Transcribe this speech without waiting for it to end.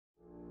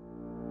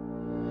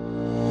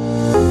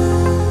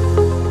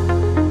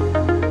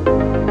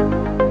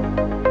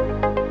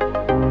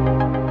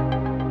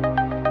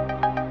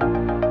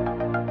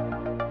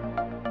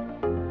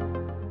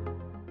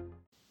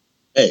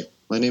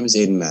My name is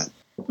Aiden Matt.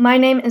 My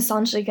name is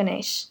Sanjali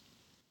Ganesh.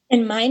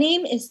 And my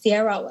name is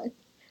Sia Rawat.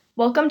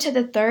 Welcome to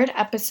the third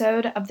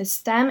episode of the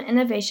STEM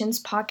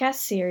Innovations podcast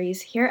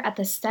series here at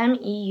the STEM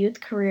Youth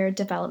Career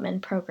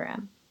Development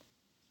Program.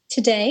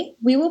 Today,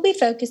 we will be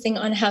focusing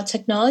on how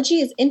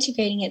technology is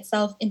integrating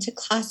itself into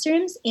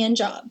classrooms and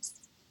jobs.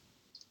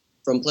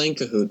 From playing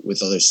Kahoot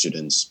with other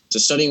students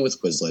to studying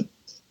with Quizlet,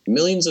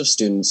 millions of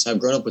students have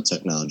grown up with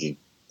technology,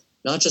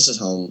 not just at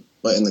home,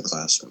 but in the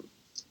classroom.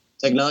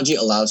 Technology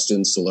allows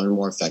students to learn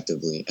more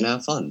effectively and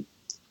have fun.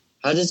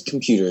 How did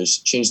computers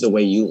change the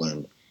way you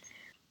learned?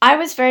 I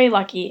was very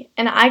lucky,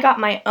 and I got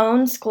my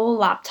own school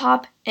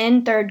laptop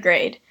in third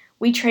grade.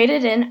 We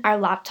traded in our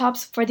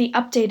laptops for the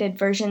updated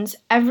versions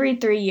every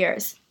 3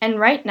 years, and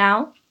right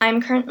now,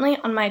 I'm currently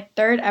on my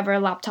third ever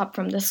laptop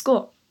from the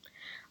school.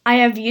 I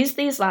have used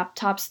these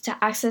laptops to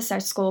access our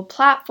school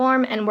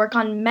platform and work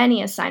on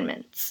many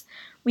assignments.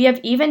 We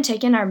have even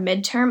taken our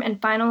midterm and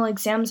final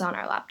exams on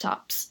our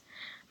laptops.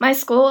 My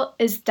school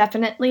is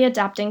definitely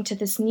adapting to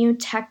this new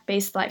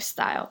tech-based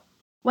lifestyle.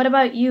 What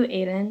about you,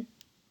 Aiden?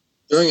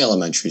 During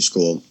elementary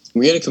school,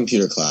 we had a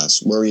computer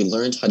class where we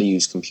learned how to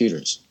use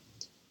computers.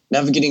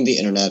 Navigating the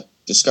internet,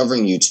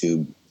 discovering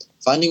YouTube,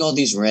 finding all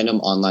these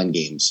random online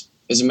games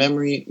is a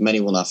memory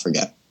many will not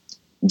forget.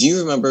 Do you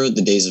remember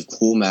the days of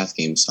cool math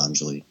games,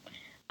 Sanjali?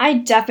 I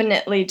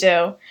definitely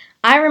do.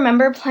 I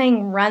remember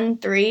playing Run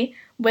 3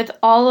 with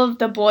all of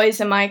the boys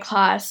in my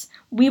class.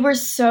 We were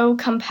so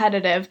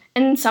competitive,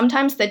 and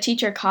sometimes the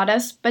teacher caught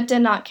us but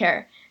did not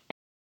care.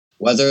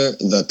 Whether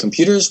the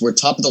computers were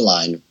top of the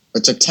line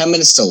or took 10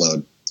 minutes to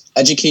load,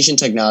 education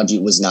technology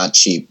was not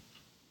cheap.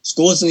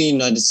 Schools in the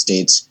United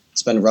States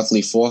spend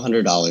roughly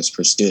 $400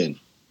 per student.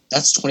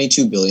 That's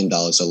 $22 billion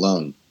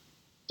alone.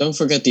 Don't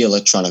forget the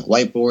electronic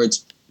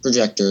whiteboards,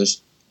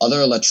 projectors,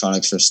 other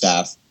electronics for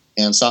staff,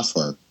 and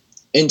software.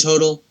 In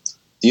total,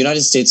 the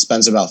United States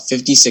spends about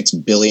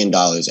 $56 billion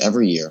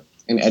every year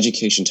in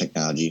education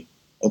technology,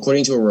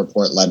 according to a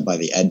report led by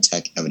the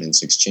EdTech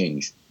Evidence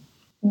Exchange.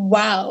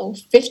 Wow,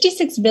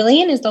 56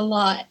 billion is a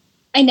lot.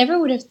 I never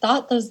would have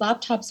thought those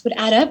laptops would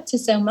add up to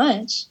so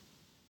much.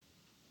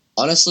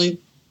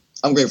 Honestly,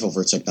 I'm grateful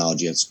for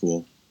technology at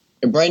school.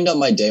 It brightened up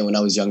my day when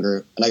I was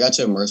younger, and I got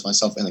to immerse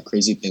myself in the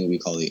crazy thing we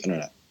call the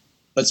internet.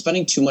 But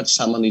spending too much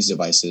time on these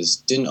devices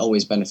didn't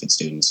always benefit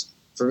students.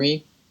 For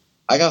me,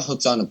 I got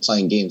hooked on to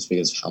playing games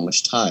because of how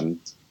much time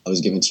I was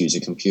given to use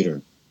a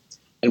computer.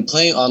 And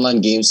playing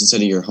online games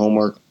instead of your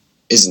homework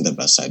isn't the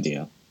best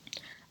idea.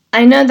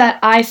 I know that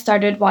I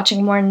started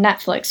watching more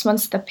Netflix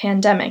once the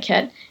pandemic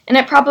hit, and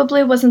it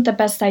probably wasn't the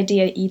best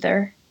idea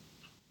either.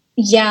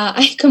 Yeah,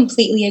 I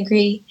completely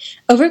agree.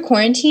 Over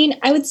quarantine,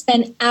 I would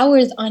spend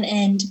hours on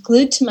end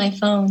glued to my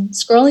phone,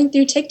 scrolling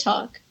through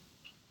TikTok.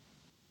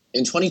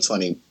 In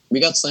 2020, we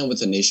got slammed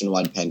with a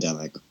nationwide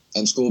pandemic,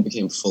 and school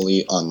became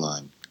fully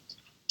online.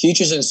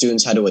 Teachers and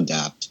students had to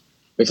adapt,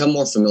 become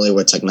more familiar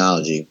with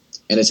technology,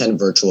 and attend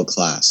virtual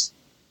class.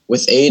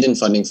 With aid and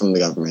funding from the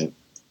government,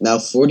 now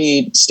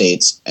 48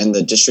 states and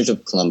the District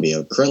of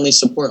Columbia currently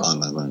support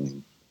online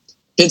learning.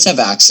 Kids have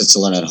access to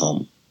learn at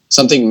home,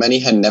 something many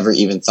had never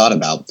even thought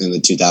about in the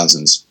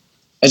 2000s.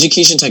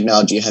 Education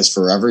technology has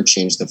forever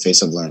changed the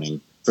face of learning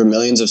for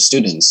millions of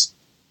students,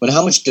 but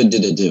how much good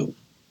did it do?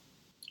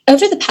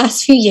 Over the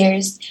past few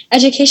years,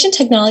 education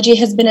technology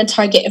has been a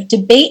target of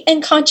debate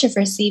and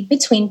controversy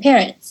between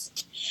parents.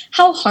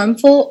 How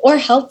harmful or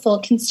helpful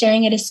can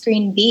staring at a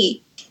screen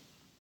be?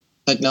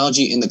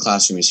 Technology in the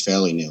classroom is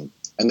fairly new,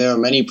 and there are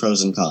many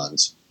pros and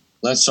cons.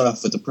 Let's start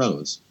off with the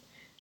pros.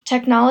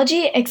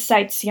 Technology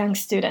excites young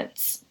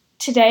students.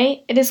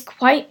 Today, it is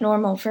quite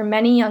normal for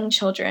many young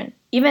children,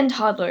 even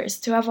toddlers,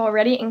 to have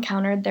already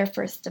encountered their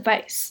first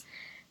device.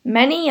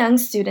 Many young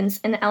students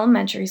in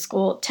elementary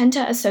school tend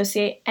to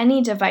associate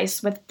any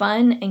device with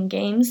fun and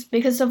games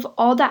because of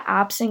all the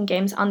apps and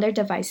games on their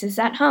devices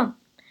at home.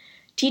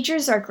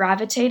 Teachers are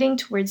gravitating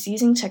towards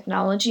using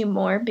technology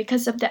more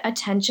because of the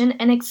attention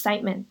and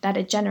excitement that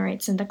it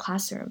generates in the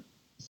classroom.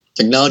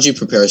 Technology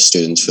prepares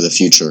students for the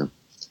future.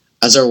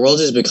 As our world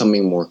is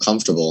becoming more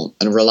comfortable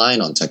and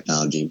reliant on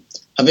technology,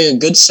 having a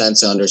good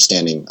sense and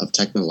understanding of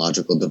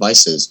technological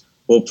devices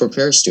will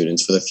prepare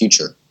students for the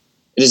future.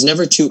 It is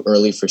never too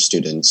early for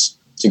students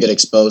to get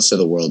exposed to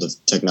the world of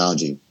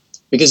technology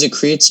because it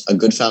creates a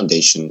good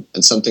foundation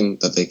and something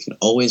that they can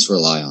always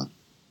rely on.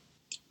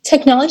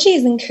 Technology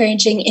is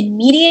encouraging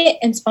immediate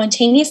and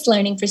spontaneous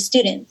learning for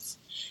students.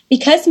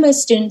 Because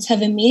most students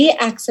have immediate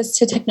access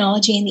to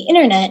technology and the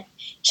internet,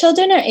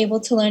 children are able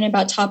to learn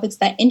about topics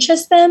that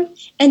interest them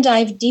and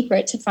dive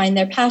deeper to find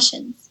their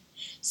passions.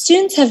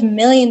 Students have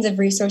millions of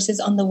resources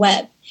on the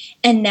web,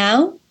 and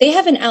now they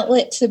have an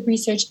outlet to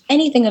research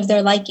anything of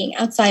their liking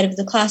outside of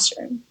the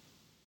classroom.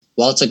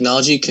 While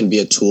technology can be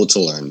a tool to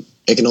learn,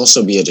 it can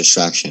also be a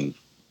distraction.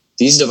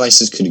 These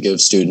devices could give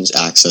students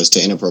access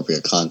to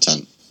inappropriate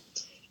content.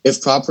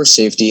 If proper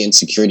safety and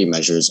security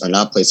measures are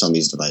not placed on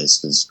these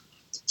devices,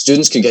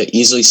 students could get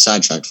easily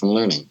sidetracked from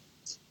learning.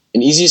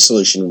 An easy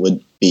solution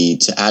would be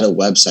to add a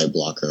website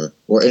blocker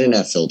or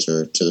internet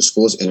filter to the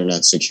school's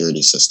internet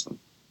security system.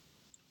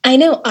 I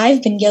know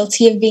I've been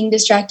guilty of being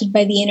distracted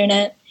by the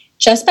internet.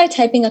 Just by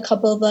typing a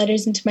couple of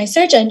letters into my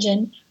search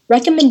engine,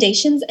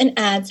 recommendations and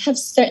ads have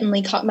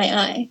certainly caught my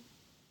eye.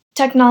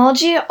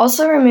 Technology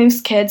also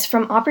removes kids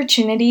from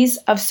opportunities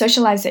of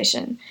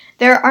socialization.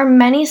 There are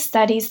many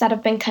studies that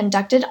have been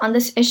conducted on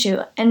this issue,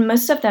 and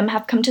most of them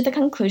have come to the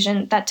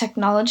conclusion that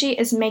technology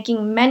is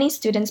making many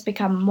students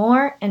become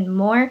more and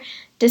more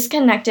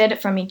disconnected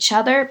from each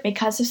other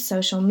because of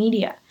social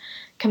media.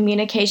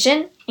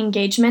 Communication,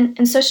 engagement,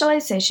 and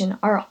socialization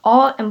are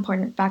all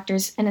important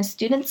factors in a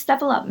student's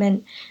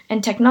development,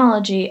 and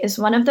technology is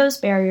one of those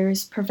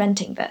barriers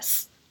preventing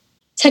this.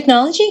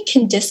 Technology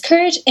can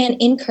discourage and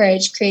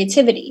encourage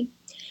creativity.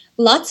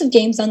 Lots of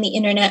games on the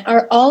internet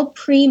are all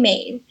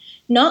pre-made,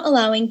 not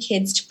allowing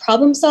kids to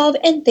problem solve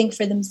and think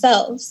for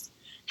themselves.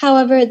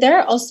 However, there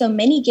are also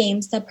many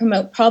games that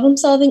promote problem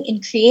solving in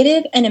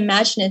creative and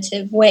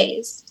imaginative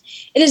ways.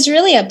 It is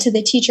really up to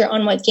the teacher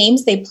on what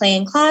games they play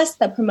in class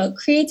that promote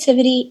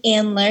creativity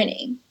and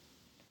learning.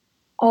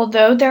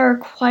 Although there are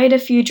quite a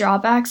few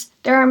drawbacks,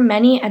 there are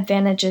many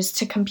advantages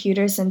to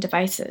computers and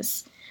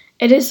devices.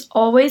 It is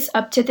always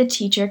up to the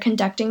teacher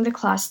conducting the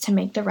class to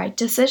make the right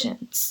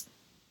decisions.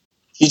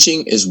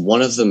 Teaching is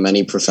one of the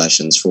many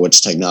professions for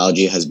which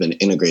technology has been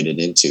integrated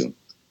into.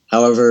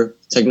 However,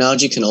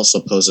 technology can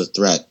also pose a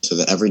threat to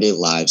the everyday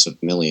lives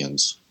of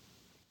millions.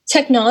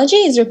 Technology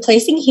is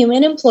replacing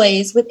human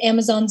employees with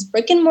Amazon's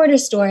brick-and-mortar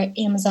store,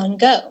 Amazon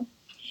Go.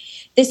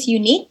 This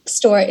unique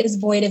store is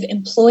void of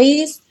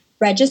employees,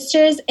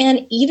 registers,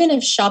 and even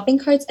of shopping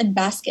carts and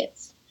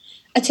baskets.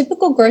 A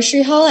typical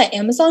grocery haul at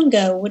Amazon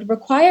Go would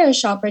require a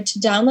shopper to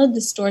download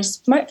the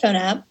store's smartphone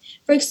app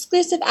for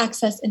exclusive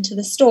access into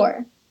the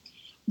store.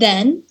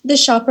 Then, the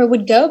shopper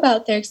would go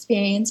about their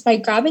experience by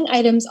grabbing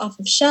items off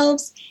of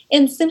shelves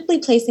and simply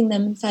placing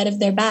them inside of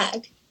their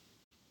bag.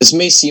 This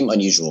may seem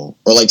unusual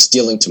or like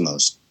stealing to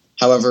most.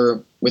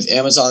 However, with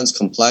Amazon's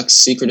complex,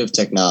 secretive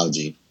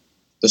technology,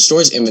 the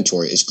store's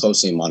inventory is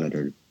closely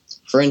monitored.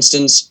 For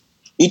instance,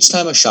 each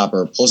time a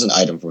shopper pulls an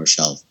item from a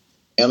shelf,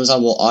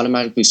 Amazon will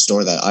automatically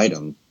store that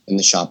item in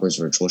the shopper's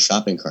virtual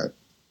shopping cart.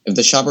 If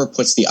the shopper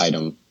puts the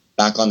item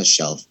back on the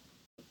shelf,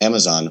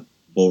 Amazon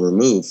will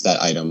remove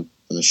that item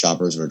from the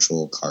shopper's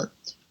virtual cart.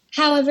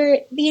 However,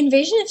 the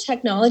invasion of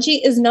technology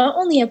is not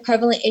only a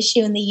prevalent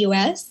issue in the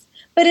US,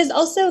 but is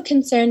also a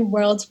concern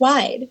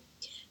worldwide.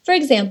 For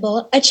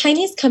example, a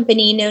Chinese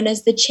company known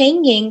as the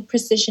Changying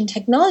Precision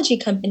Technology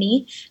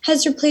Company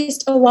has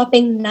replaced a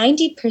whopping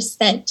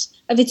 90%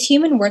 of its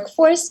human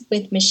workforce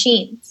with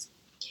machines.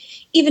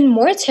 Even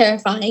more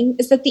terrifying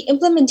is that the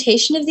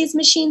implementation of these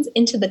machines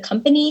into the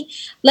company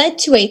led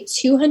to a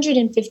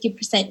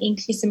 250%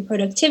 increase in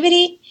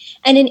productivity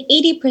and an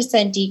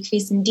 80%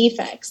 decrease in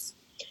defects.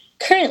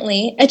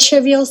 Currently, a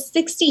trivial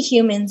 60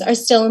 humans are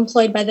still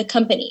employed by the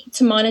company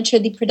to monitor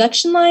the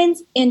production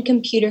lines and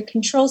computer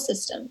control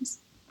systems.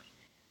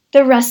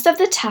 The rest of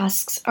the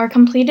tasks are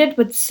completed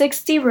with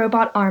 60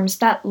 robot arms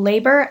that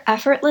labor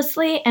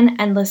effortlessly and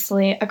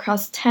endlessly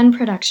across 10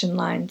 production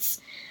lines.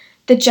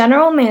 The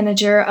general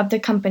manager of the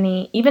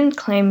company even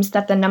claims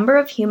that the number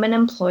of human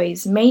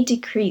employees may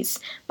decrease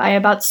by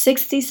about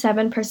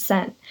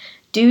 67%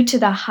 due to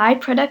the high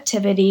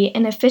productivity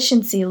and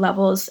efficiency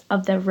levels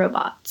of the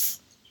robots.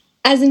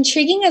 As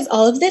intriguing as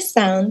all of this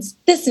sounds,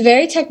 this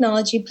very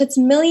technology puts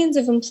millions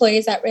of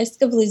employees at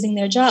risk of losing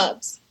their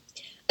jobs.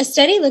 A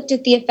study looked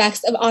at the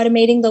effects of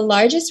automating the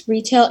largest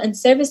retail and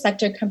service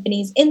sector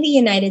companies in the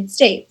United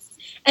States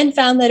and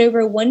found that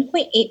over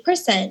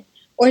 1.8%,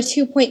 or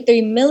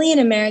 2.3 million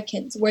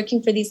Americans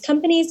working for these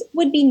companies,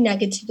 would be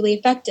negatively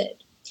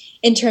affected.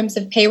 In terms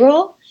of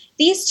payroll,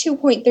 these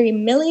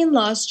 2.3 million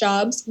lost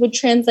jobs would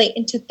translate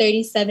into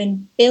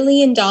 $37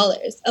 billion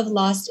of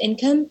lost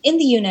income in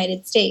the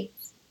United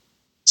States.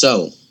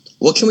 So,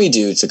 what can we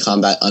do to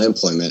combat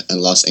unemployment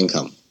and lost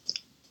income?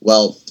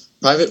 Well,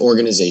 private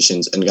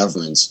organizations and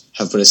governments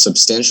have put a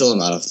substantial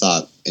amount of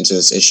thought into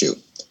this issue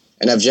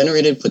and have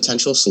generated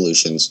potential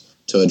solutions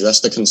to address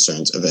the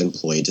concerns of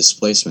employee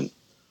displacement.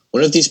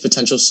 One of these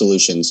potential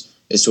solutions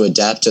is to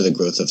adapt to the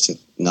growth of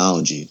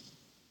technology.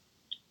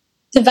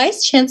 The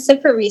Vice Chancellor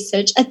for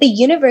Research at the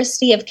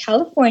University of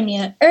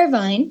California,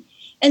 Irvine,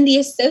 and the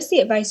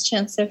Associate Vice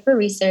Chancellor for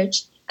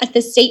Research at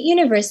the State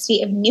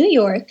University of New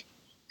York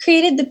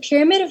created the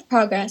Pyramid of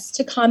Progress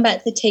to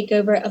combat the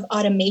takeover of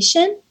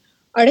automation,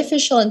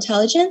 artificial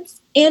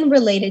intelligence, and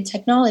related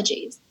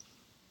technologies.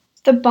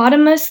 The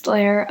bottommost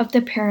layer of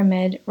the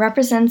pyramid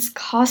represents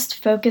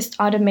cost-focused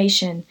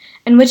automation,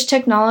 in which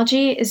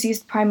technology is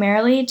used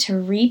primarily to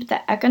reap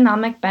the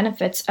economic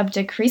benefits of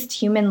decreased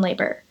human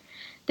labor.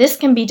 This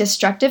can be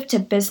destructive to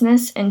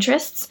business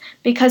interests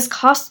because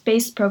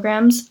cost-based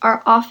programs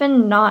are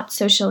often not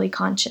socially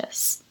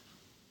conscious.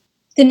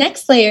 The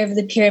next layer of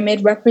the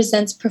pyramid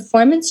represents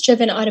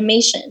performance-driven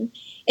automation,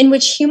 in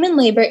which human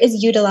labor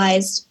is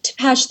utilized to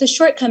patch the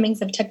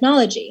shortcomings of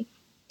technology.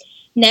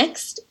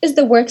 Next is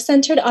the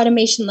work-centered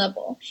automation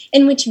level,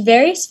 in which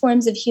various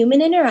forms of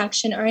human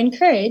interaction are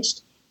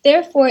encouraged,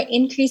 therefore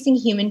increasing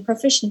human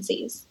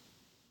proficiencies.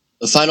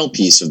 The final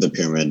piece of the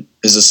pyramid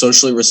is the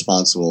socially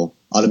responsible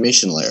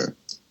automation layer,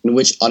 in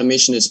which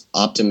automation is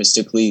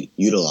optimistically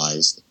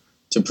utilized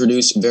to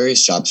produce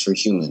various jobs for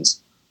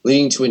humans,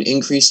 leading to an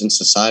increase in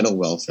societal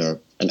welfare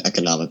and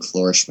economic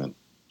flourishment.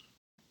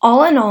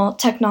 All in all,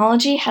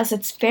 technology has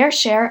its fair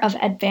share of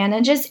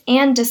advantages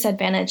and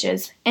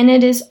disadvantages, and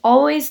it is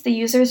always the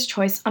user's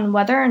choice on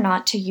whether or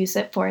not to use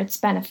it for its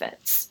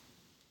benefits.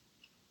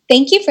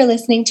 Thank you for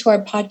listening to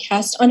our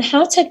podcast on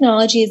how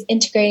technology is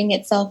integrating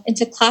itself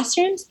into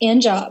classrooms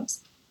and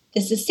jobs.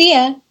 This is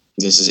Sia.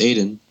 This is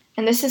Aiden.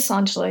 And this is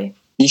Sanjali.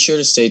 Be sure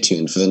to stay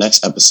tuned for the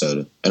next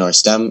episode in our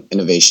STEM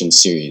Innovation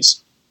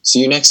series. See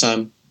you next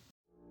time.